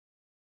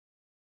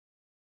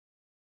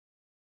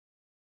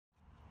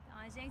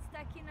gente está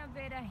aqui na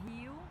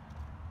beira-rio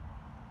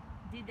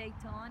de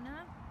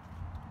Daytona,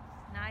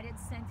 na área do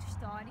centro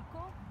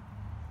histórico.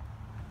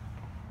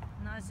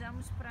 Nós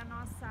vamos para a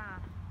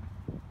nossa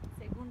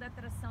segunda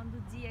atração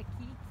do dia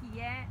aqui, que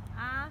é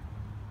a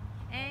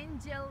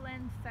Angell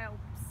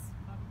Phelps,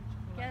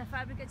 que é a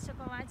fábrica de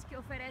chocolate que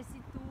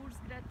oferece tours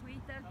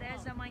gratuita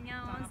 10 da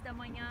manhã, 11 da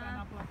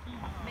manhã,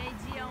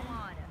 meio-dia,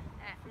 1h.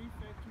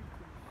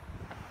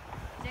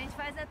 A gente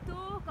faz a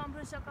tour,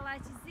 compra um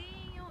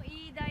chocolatezinho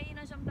e daí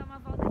nós vamos dar uma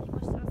volta aqui,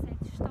 mostrar o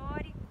centro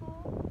histórico.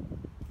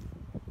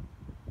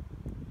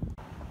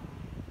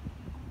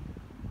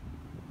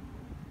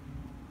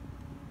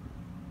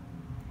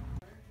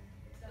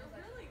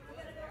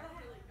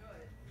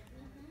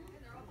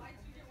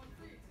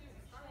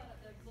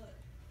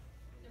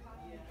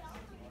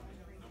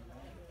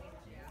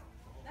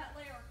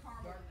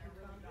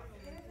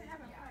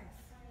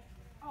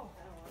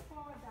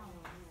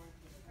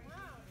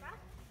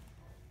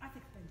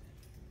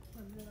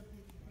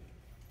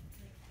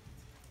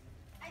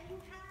 And you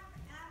have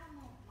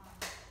animal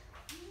blood.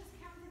 You just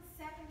counted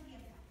 70 of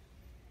them.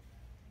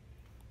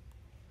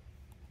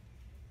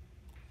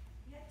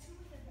 You had 2 of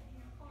them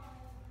in your car.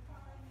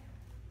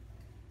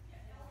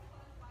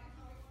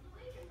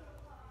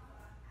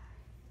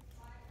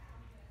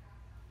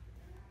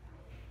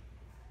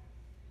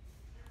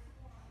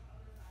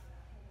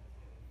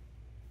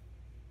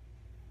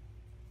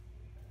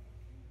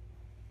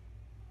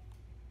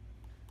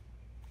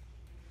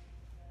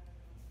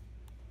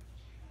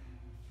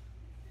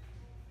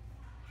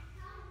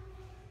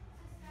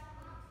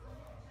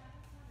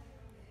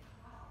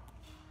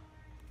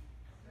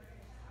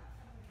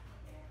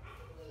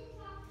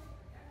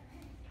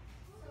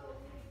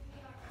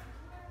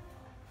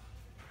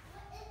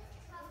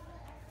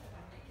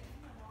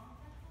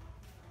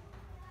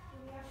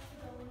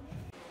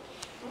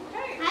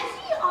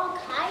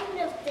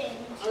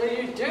 Oh,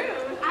 you do?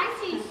 I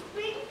see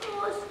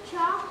sprinkles,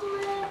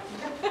 chocolate,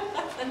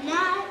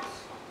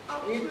 nuts.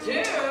 You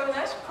do?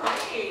 That's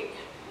great.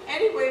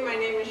 Anyway, my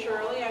name is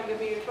Shirley. I'll give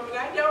you your tour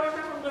guide. Y'all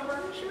remember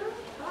Laverne, Shirley?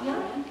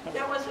 Yeah.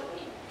 That wasn't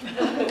me.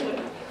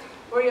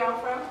 Where y'all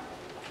from?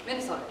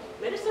 Minnesota.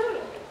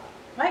 Minnesota.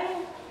 Right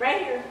here.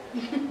 Right here.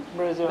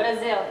 Brazil.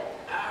 Brazil.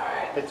 All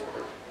right.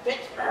 Pittsburgh.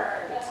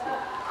 Pittsburgh.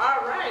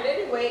 All right.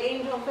 Anyway,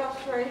 Angell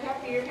Phelps, very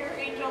happy you're here.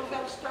 Angell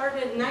Phelps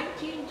started in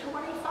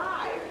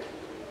 1925.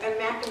 In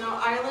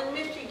Mackinac Island,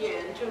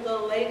 Michigan. 2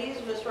 little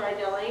ladies, Miss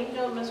Rydell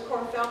Angell and Miss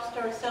Cora Phelps,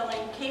 started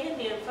selling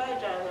candy and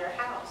fudge out of their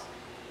house.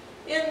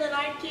 In the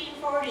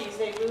 1940s,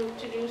 they moved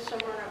to New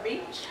Smyrna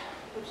Beach,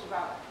 which is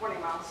about 20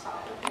 miles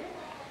south of here.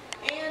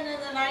 And in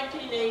the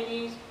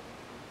 1980s,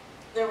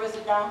 there was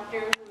a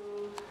doctor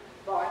who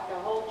bought the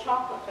whole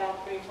chocolate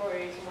factory for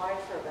his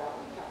wife for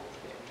Valentine's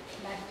Day.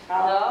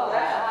 Oh,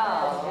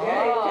 wow.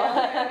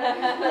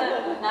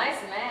 Yeah,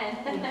 Nice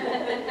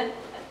man.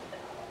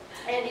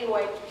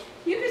 anyway,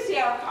 you can see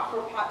our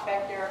copper pot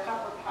back there. Our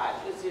copper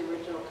pot was the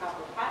original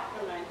copper pot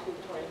from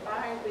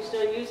 1925. We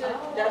still use it.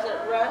 It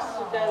doesn't rust.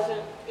 It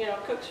doesn't,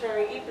 cooks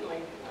very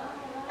evenly.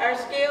 Our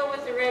scale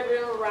with the red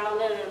rim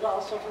around it is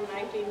also from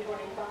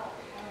 1925.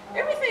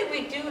 Everything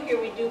we do here,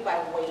 we do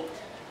by weight.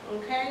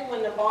 Okay?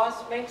 When the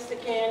boss makes the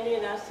candy,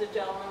 and that's the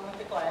gentleman with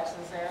the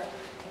glasses there,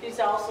 he's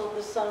also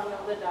the son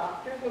of the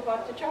doctor who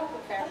bought the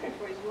chocolate factory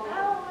for his mom. Oh,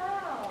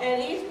 wow.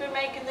 And he's been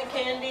making the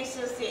candy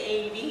since the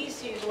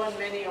 80s. He's won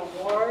many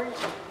awards.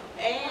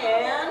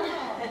 And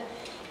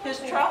his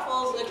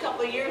truffles a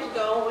couple of years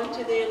ago went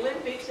to the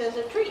Olympics as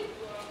a treat.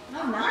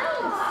 Oh, nice.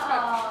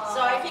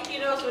 So I think he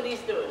knows what he's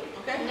doing,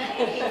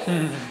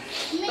 okay?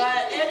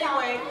 But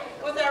anyway,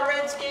 with our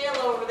red scale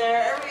over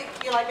there,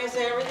 like I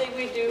said, everything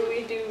we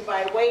do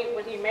by weight.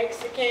 When he makes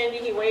the candy,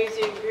 he weighs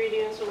the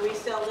ingredients. When we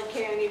sell the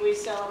candy, we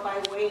sell it by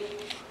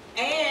weight.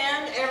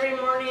 And every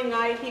morning and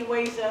night, he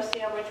weighs us, see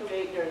how much we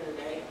ate during the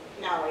day.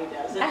 No, he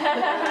doesn't. Nah,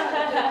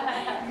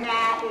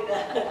 he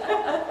doesn't.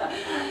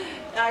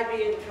 I'd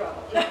be in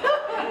trouble.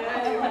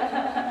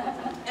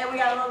 And we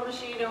got a little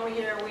machine over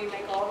here. We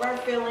make all of our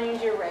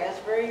fillings, your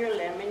raspberry, your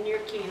lemon, your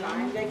key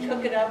lime. They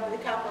cook it up in the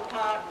copper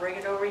pot, bring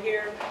it over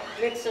here,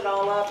 mix it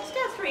all up. It's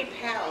got 3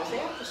 pounds. They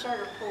have to sort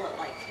of pull it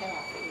like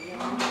taffy,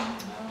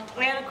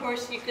 And of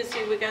course, you can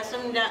see we got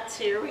some nuts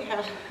here. We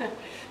have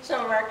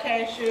some of our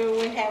cashew.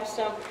 We have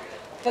some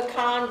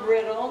pecan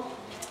brittle.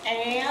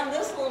 And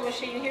this little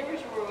machine here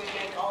is where we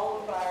make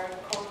all of our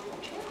cordial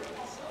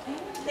cherries.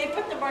 They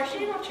put the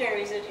maraschino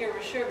cherries in here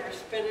with sugar,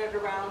 spin it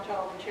around until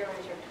all the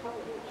cherries are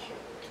covered with sugar.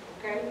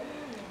 Okay?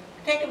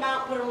 Take them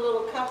out, put them in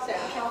little cups,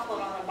 have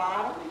chocolate on the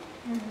bottom.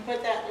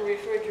 Put that in the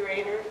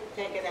refrigerator,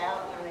 take it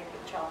out, and then they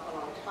put chocolate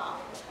on top.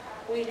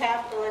 We'd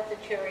have to let the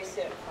cherries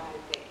sit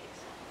 5 days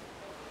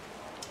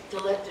to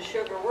let the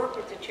sugar work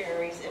with the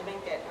cherries and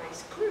make that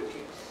nice clear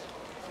juice.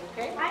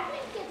 Okay? I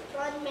think it's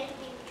fun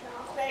making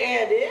chocolate.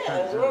 It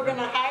is. We're going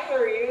to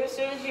hire you as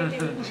soon as you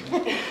can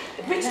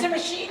reach the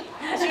machine.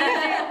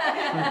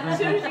 As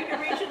soon as you can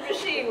reach the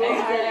machine,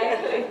 we'll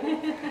hire you.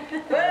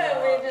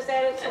 But we just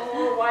added some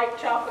more white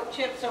chocolate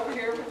chips over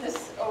here. But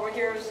this over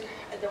here is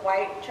the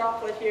white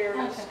chocolate here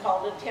is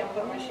called a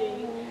tempa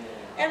machine.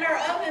 And our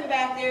oven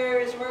back there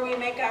is where we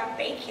make our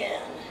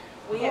bacon.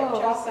 We have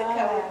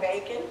chocolate-covered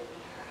bacon.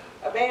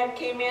 A man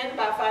came in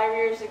about 5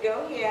 years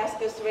ago. He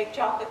asked us to make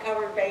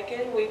chocolate-covered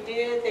bacon. We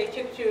did. They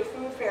took to a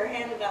food fair,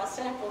 handed out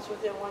samples.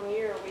 Within 1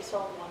 year, we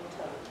sold 1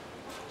 ton.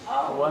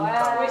 Oh, One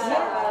ton. We sold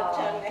about a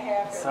ton and a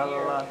half Sell a a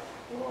year. lot.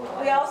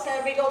 We also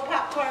have a big old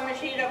popcorn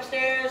machine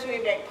upstairs. We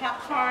make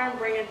popcorn,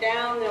 bring it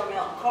down, they'll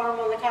melt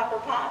caramel in the copper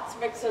pots,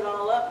 mix it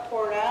all up,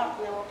 pour it out,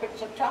 and then we'll put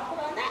some chocolate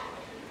on that.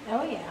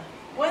 Oh yeah.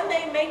 When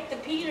they make the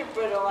peanut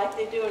brittle like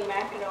they do in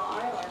Mackinac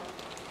Island,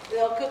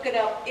 they'll cook it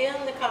up in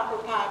the copper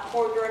pot,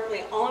 pour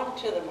directly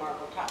onto the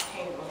marble top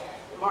table.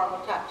 The marble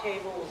top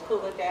table will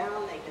cool it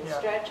down, they can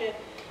stretch it.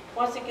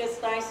 Once it gets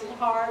nice and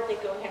hard, they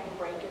go ahead and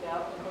break it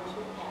up and put it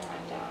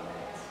right down.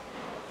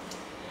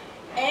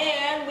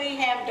 And we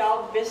have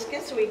dog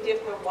biscuits. We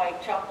dip in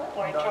white chocolate.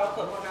 White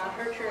chocolate will not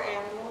hurt your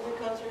animal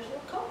because there's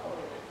no cocoa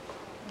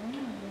in it.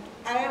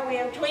 And we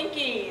have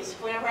Twinkies.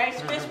 We have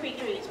Rice Krispie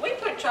treats. We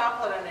put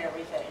chocolate on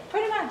everything.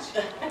 Pretty much.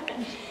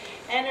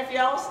 And if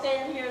y'all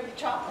stand here, the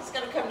chocolate's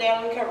going to come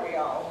down and cover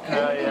y'all.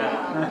 Oh,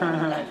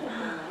 yeah.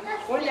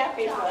 Wouldn't that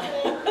be fun?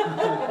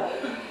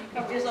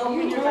 Just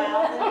open your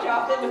mouth and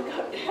chocolate will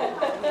come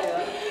down.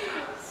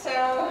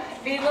 So,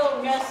 be a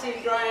little messy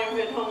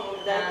driving home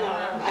that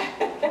night.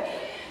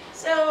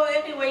 So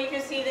anyway, you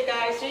can see the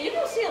guys. So you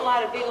don't see a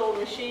lot of big old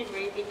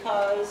machinery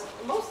because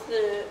most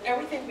of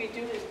everything we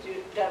do is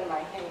done by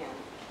hand.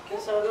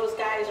 And so those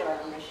guys are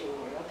our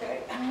machinery,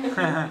 okay?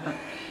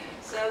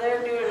 So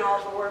they're doing all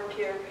the work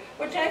here,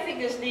 which I think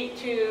is neat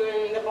too.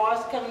 And the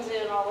boss comes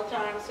in all the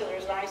time, so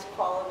there's nice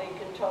quality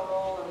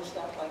control and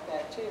stuff like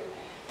that too.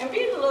 And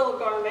being a little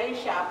gourmet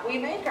shop, we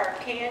make our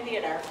candy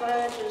and our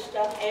fudge and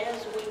stuff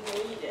as we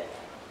need it.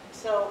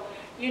 So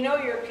you know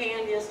your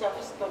candy and stuff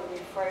is going to be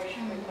fresh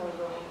because we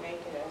make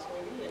it as we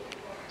need it.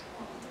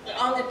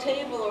 On the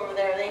table over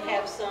there, they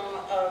have some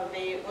of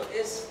the,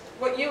 is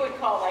what you would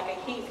call like a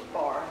Heath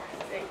bar.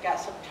 They've got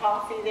some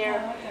toffee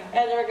there,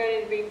 and they're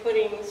going to be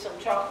putting some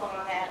chocolate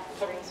on that and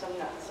putting some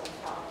nuts on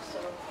top. So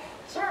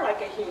it's sort of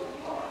like a Heath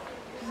bar.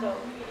 So,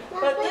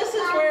 but this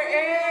is where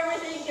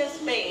everything gets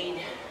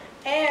made.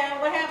 And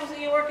what happens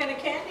when you work in a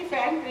candy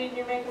factory and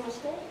you make a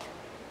mistake?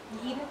 You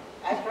eat it?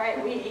 That's right,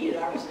 we eat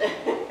our mistake.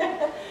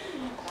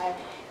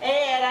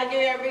 And I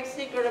give you our big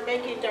secret of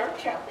making dark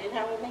chocolate. And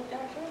how we make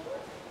dark chocolate?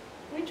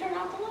 We turn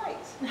off the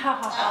lights.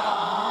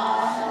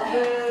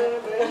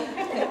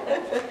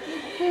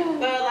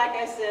 But like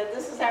I said,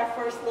 this is our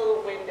first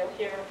little window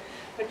here.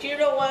 But you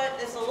know what?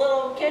 It's a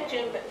little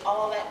kitchen, but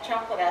all that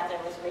chocolate out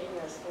there was made in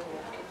this little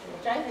kitchen,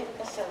 which I think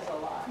this says a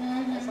lot.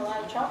 There's a lot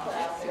of chocolate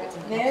out there.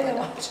 There's a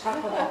lot of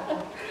chocolate out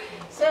there.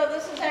 So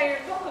this is how your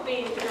cocoa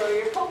beans grow.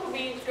 Your cocoa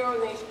beans grow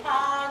in these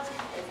pods.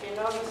 If you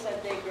notice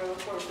that they grow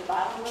towards the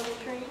bottom of the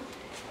tree.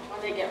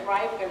 When they get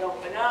ripe, they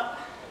open up.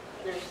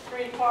 There's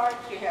 3 parts.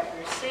 You have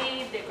your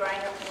seed, they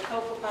grind up in the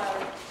cocoa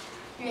powder.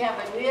 You have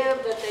a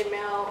nib that they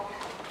melt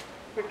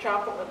for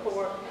chocolate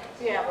liqueur.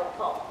 You have a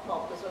pulp.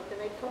 Pulp is what they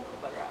make cocoa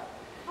butter out of.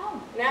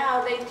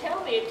 Now, they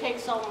tell me it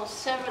takes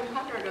almost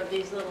 700 of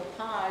these little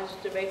pods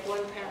to make 1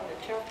 pound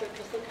of chocolate,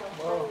 because look how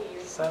Whoa, tiny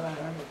your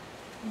 700.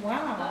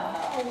 Wow.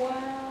 Oh,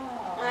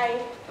 wow. Hi.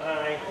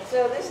 Hi.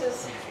 So this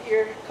is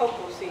your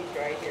cocoa seed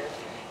right here.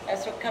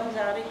 That's what comes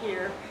out of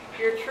here.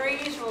 Your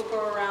trees will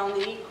grow around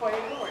the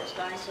equator where it's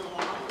nice and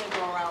warm. They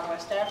grow around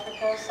West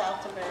Africa,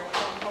 South America,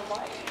 and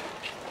Hawaii.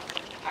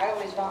 I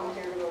always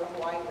volunteer to go to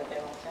Hawaii, but they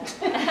won't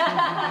send me.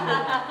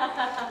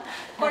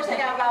 Of course, they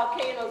got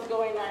volcanoes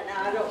going right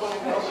now. I don't want to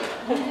go.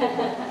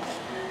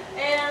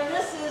 And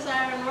this is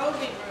our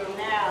enrobing room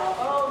now.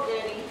 Oh,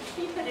 goody.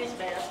 He put his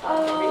mask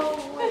on.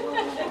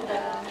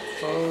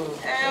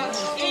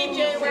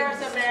 EJ wears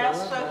a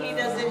mask so he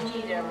doesn't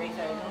eat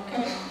everything,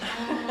 okay?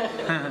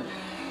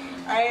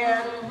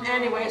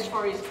 Anyways,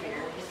 for his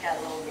beard. He's got a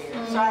little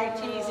beard. So I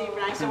tease him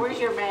and I said, where's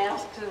your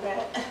mask?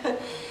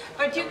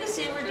 But you can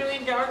see we're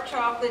doing dark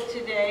chocolate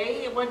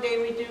today. One day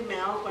we do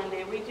milk, one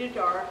day we do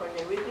dark, one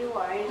day we do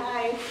white.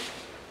 Hi.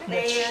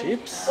 The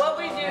chips? What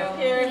we do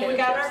here is we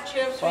got our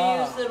chips. We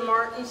use the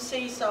Martin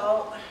sea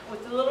salt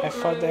with the little I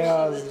thought grooves they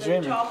so was that the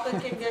Jimmy.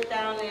 chocolate can get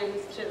down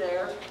into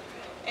there.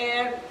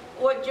 And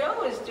what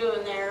Joe is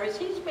doing there is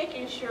he's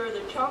making sure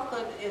the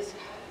chocolate is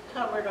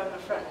covered on the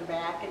front and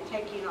back and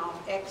taking off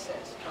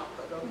excess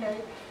chocolate,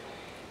 okay?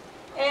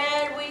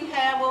 And we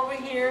have over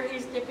here,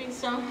 he's dipping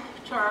some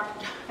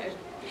chocolate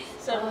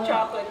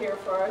here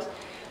for us.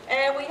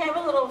 And we have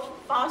a little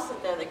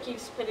faucet there that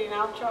keeps spitting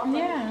out chocolate.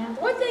 Yeah.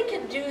 What they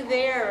can do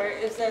there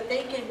is that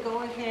they can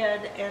go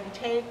ahead and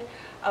take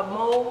a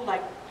mold,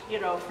 like, you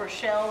know, for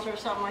shells or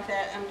something like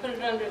that, and put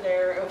it under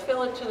there,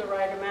 fill it to the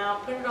right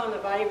amount, put it on the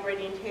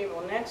vibrating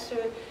table next to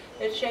it.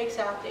 It shakes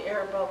out the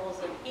air bubbles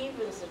and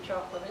evens the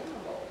chocolate in the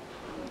mold,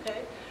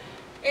 okay?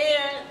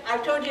 And I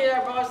told you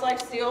our boss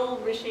likes the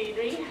old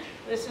machinery.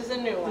 This is a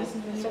new one.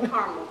 It's a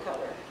caramel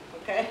cutter,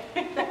 okay?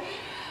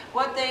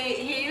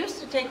 He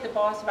used to take the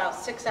boss about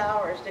 6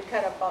 hours to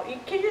cut up all,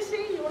 can you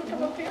see? You want to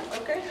come up here?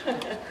 Okay.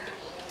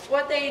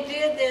 What they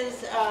did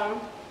is,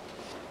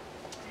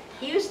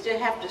 he used to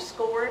have to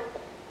score it,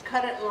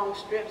 cut it in long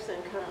strips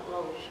and cut it in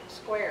little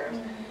squares.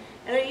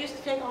 And it used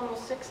to take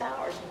almost 6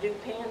 hours to do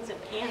pans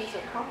and pans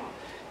of caramel.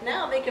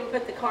 Now they can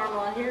put the caramel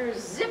on here,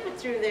 zip it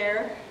through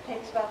there,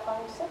 takes about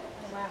 5 seconds.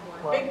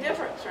 Wow. Big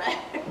difference, right?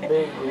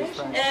 Big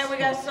difference. And we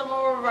got some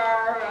more of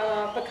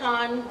our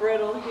pecan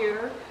brittle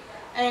here.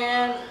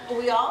 And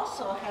we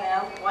also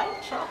have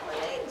white chocolate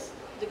eggs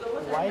to go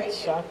with our White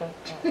bacon. chocolate.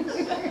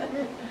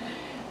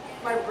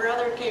 My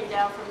brother came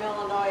down from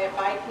Illinois at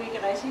Bike Week,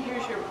 and I said,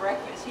 "Here's your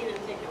breakfast." He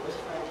didn't think it was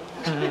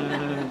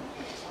funny.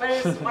 But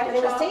it's white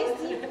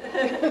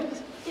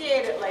chocolate. He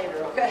ate it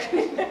later,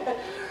 okay?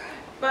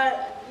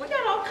 But we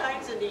got all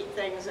kinds of neat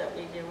things that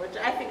we do, which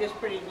I think is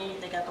pretty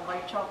neat. They got the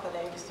white chocolate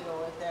eggs to go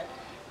with it.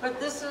 But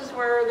this is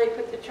where they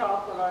put the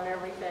chocolate on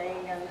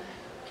everything and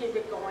keep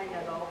it going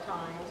at all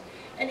times.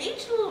 And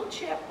each little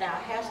chip now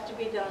has to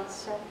be done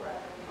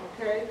separate,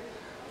 okay?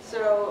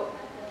 So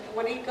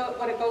when it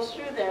goes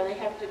through there, they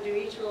have to do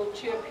each little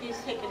chip. He's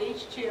taking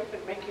each chip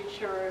and making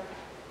sure,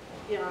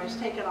 you know, he's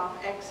taking off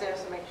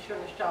excess and making sure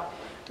there's chocolate.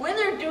 When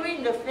they're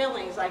doing the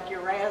fillings, like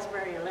your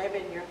raspberry, your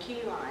lemon, your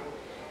key lime,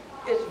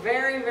 it's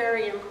very,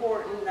 very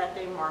important that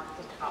they mark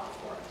the top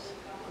for us,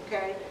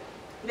 okay?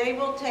 They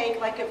will take,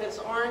 like if it's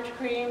orange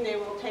cream, they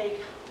will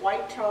take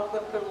white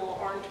chocolate, put a little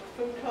orange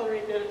food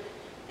coloring in it,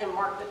 and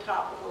mark the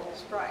top with a little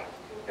stripe.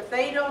 If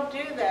they don't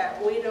do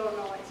that, we don't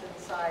know what's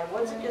inside.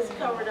 Once it gets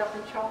covered up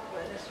in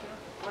chocolate,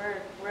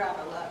 we're out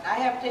of luck. I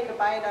have to take a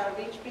bite out of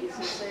each piece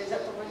and say, "Is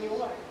that the one you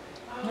want?"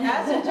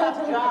 That's a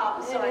tough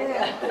job, so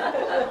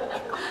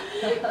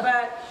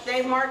but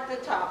they mark the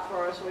top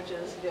for us, which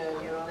is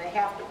good. You know, they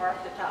have to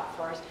mark the top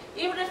for us.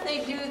 Even if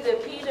they do the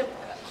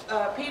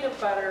peanut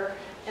butter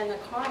and the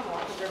caramel,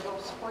 because they're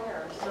both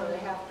squares, so they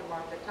have to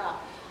mark the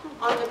top.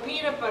 On the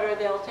peanut butter,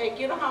 they'll take,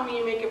 you know how when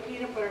you make a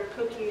peanut butter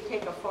cookie, you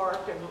take a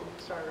fork and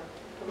sort of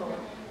put a little,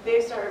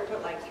 they sort of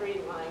put like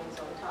 3 lines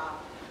on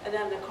top, and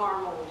then the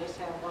caramel will just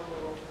have one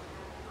little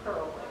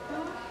curl like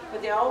that.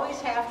 But they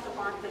always have to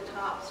mark the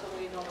top so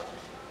we know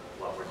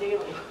what we're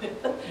dealing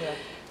with. Yeah.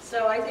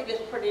 So I think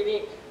it's pretty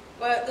neat.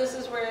 But this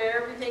is where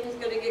everything's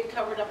going to get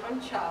covered up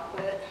on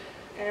chocolate.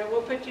 And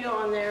we'll put you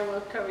on there,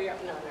 we'll cover you up.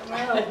 No, never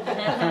mind.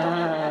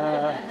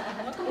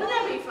 Wouldn't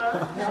that be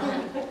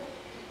fun?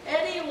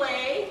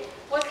 Anyway,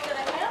 what's going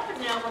to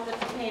happen now with the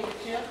potato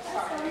chips?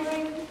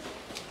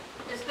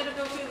 It's going to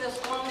go through this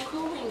long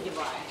cooling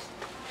device.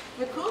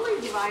 The cooling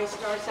device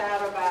starts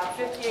out about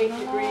 58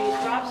 degrees,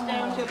 drops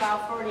down to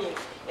about 48.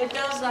 It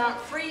does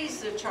not freeze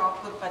the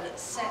chocolate, but it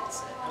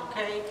sets it,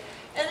 okay?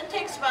 And it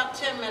takes about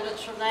 10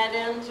 minutes from that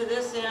end to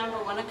this end,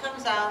 but when it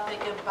comes out, they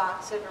can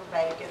box it or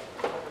bake it,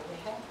 whatever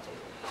they have to.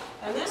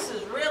 And this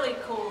is really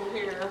cool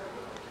here.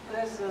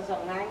 This is a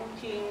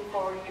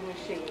 1940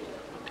 machine,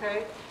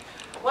 okay?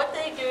 What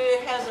they do,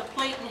 it has a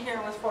plate in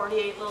here with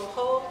 48 little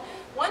holes.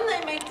 When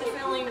they make the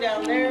filling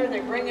down there,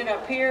 they bring it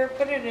up here,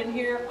 put it in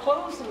here,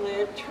 close the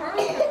lid, turn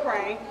the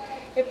crank,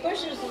 it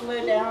pushes the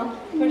lid down,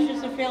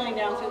 pushes the filling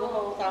down through the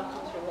holes, out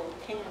comes your little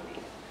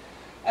candy.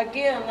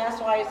 Again,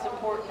 that's why it's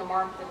important to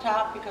mark the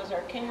top, because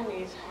our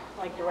candies,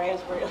 like the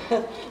raspberry,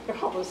 they're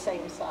all the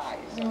same size,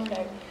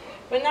 okay?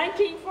 But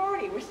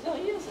 1940, we're still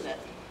using it.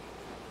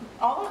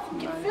 All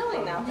the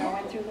filling out there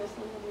went through this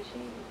little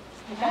machine.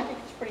 I think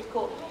it's pretty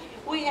cool.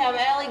 We have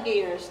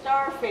alligators,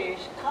 starfish,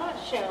 conch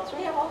shells.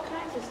 We have all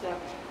kinds of stuff.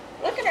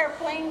 Look at our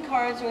playing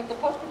cards with the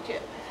poker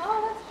chip.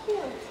 Oh, that's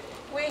cute.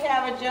 We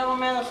have a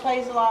gentleman that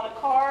plays a lot of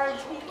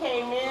cards. He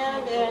came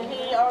in and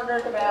he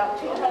ordered about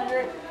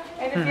 200.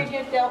 And if you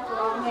get dealt the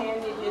wrong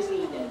hand, you just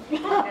eat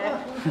it.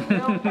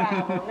 No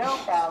problem, no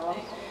problem.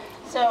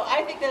 So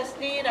I think that's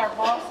neat. Our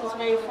boss has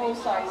made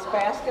full-size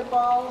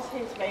basketballs.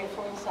 He's made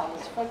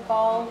full-size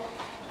footballs.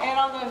 And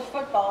on those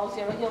footballs,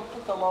 you know, he'll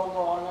put the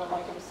logo on it,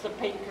 like it's the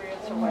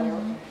Patriots or whatever.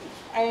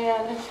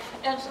 And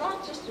it's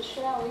not just a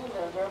shell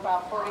either. They're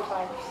about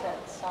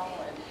 45%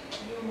 solid.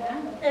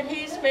 And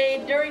he's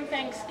made, during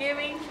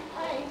Thanksgiving,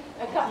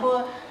 a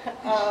couple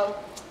of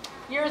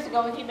years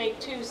ago, he made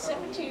 2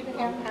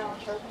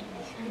 17.5-pound turkeys.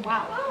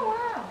 Wow. Oh,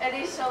 wow. And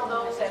he sold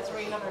those at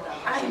 $300.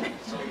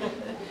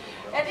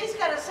 And he's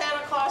got a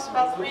Santa Claus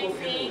about 3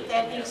 feet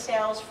that he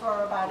sells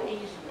for about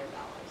 $800.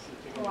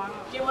 Wow.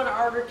 Do you want to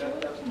order 2?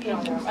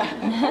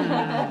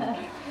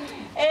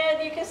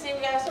 And you can see we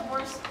got some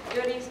more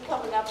goodies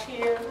coming up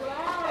here.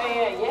 Wow.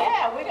 And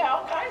yeah, we got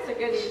all kinds of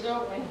goodies,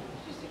 don't we?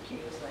 She's the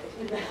cutest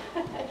lady.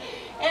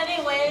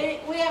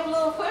 Anyway, we have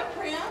little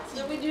footprints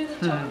and we do the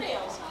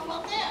toenails. How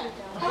about that?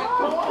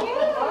 Oh,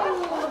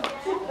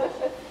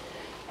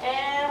 yeah.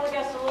 And we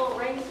got some little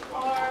race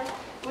cars.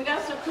 We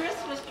got some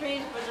Christmas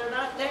trees, but they're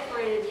not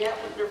decorated yet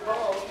with their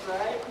bulbs,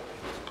 right?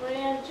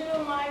 And 2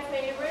 of my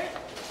favorites.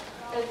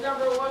 Is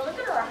number 1, look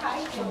at her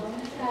high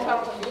heels.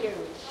 How cute.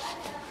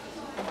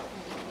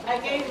 I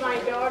gave my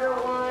daughter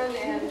one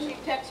and she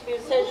texted me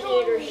and said she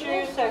ate her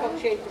shoes, so I hope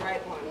she ate the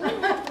right one.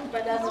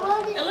 But that's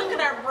one. And look at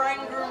our bride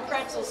and groom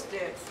pretzel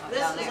sticks.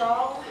 This is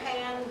all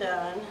hand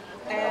done,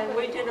 and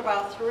we did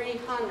about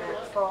 300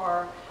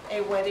 for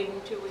a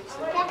wedding 2 weeks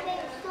ago.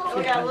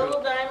 We got a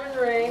little diamond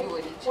ring.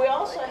 We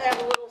also have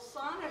a little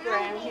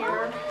sonogram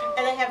here,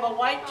 and they have a a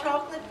white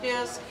chocolate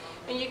disc,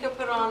 and you can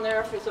put on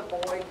there if it's a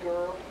boy,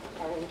 girl,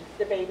 or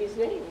the baby's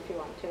name if you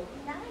want to.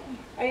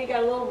 Or you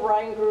got a little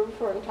bride groove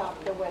for on top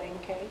of the wedding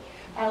cake.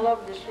 I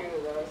love the shoe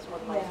though, it's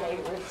one of my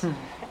favorites.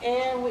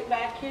 And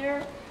back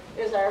here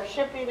is our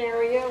shipping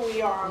area.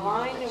 We are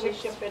online and we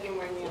ship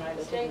anywhere in the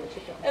United States.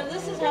 And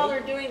this is how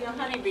they're doing the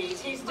honeybees.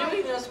 He's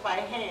doing this by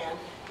hand.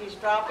 He's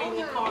dropping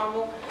the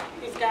caramel.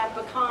 He's got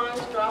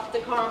pecans, drop the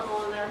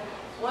caramel in there.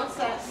 Once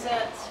that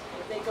sets,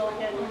 they go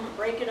ahead and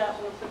break it up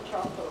and put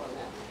chocolate on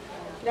that.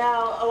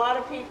 Now, a lot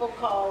of people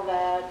call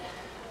that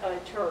a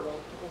turtle,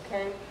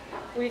 okay?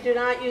 We do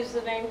not use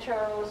the name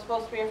turtle. It's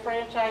supposed to be a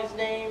franchise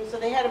name. So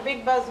they had a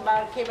big buzz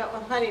about it, came out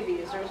with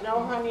honeybees. There's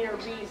no honey or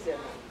bees in it.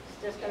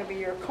 It's just going to be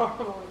your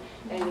caramel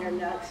and your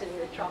nuts and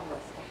your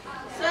chocolate.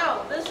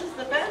 So this is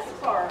the best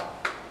part.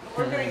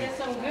 We're going to get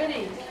some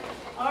goodies.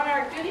 On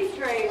our goodie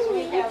trays,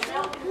 we have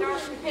milk and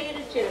dark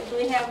potato chips.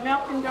 We have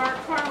milk and dark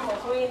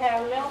caramels. We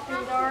have milk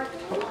and dark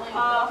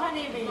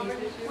honeybees.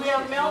 We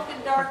have milk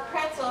and dark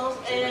pretzels.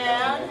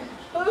 And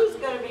who's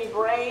going to be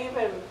brave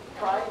and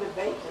try the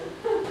bacon?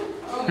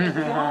 Oh,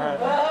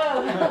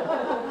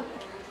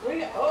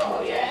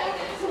 oh yeah.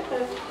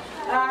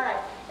 All right.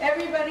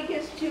 Everybody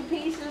gets 2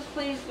 pieces,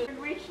 please. If you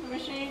reach the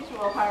machines,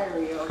 we'll hire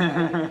you,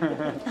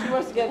 okay? She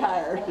wants to get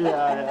hired.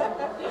 Yeah,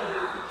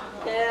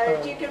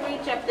 if you can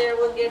reach up there,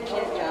 we'll get you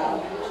a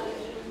job.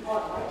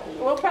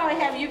 We'll probably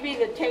have you be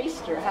the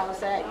taster. How's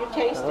that? You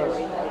taste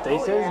everything.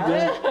 Taster is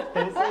good.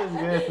 Taster is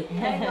good.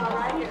 Hang on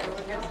right here.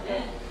 We're just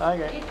good.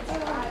 Okay.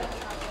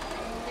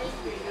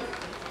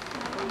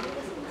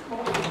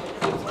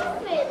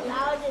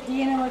 Do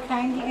you know what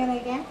kind you're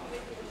gonna get?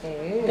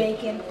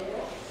 Bacon.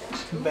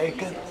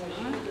 Bacon.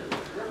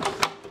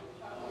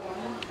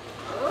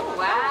 Oh,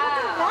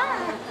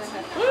 wow.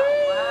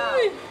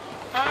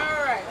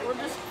 All right, we'll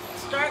just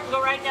start,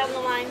 go right down the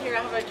line here.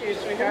 How about you,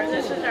 sweetheart?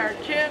 This is our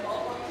chips,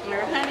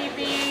 our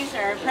honeybees,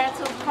 our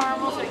pretzels,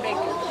 caramels, and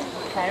bacon.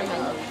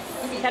 Caramel.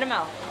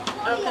 Caramel.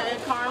 Okay,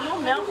 caramel,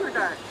 milk or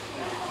dark?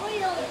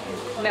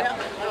 Milk.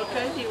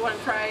 Okay, do you want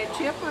to try a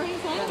chip or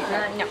anything?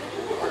 Or? No.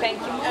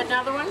 Thank you.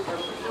 Another one?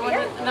 You want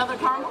another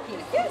caramel?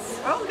 Yes.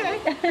 Okay.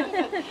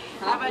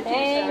 How about you,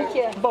 Thank sir?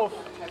 you. Both.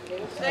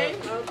 Same?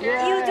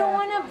 Okay. You don't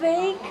want a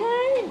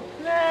bacon?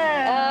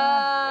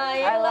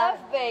 I love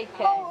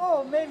bacon.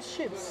 Oh, maybe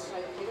chips.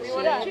 You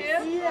want a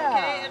chip? Yeah.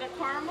 Okay, and a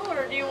caramel,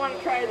 or do you want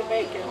to try the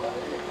bacon?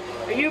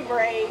 Are you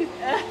brave?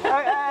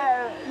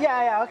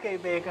 Yeah, okay,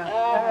 bacon.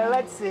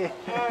 Let's see.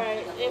 All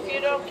right. If you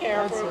don't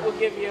care for it, we'll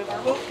give you a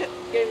caramel.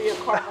 Take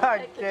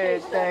the Okay,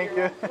 taste out of thank your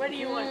you. mouth. What do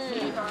you want,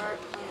 sweetheart?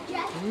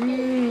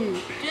 Mm.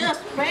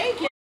 Just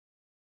bacon.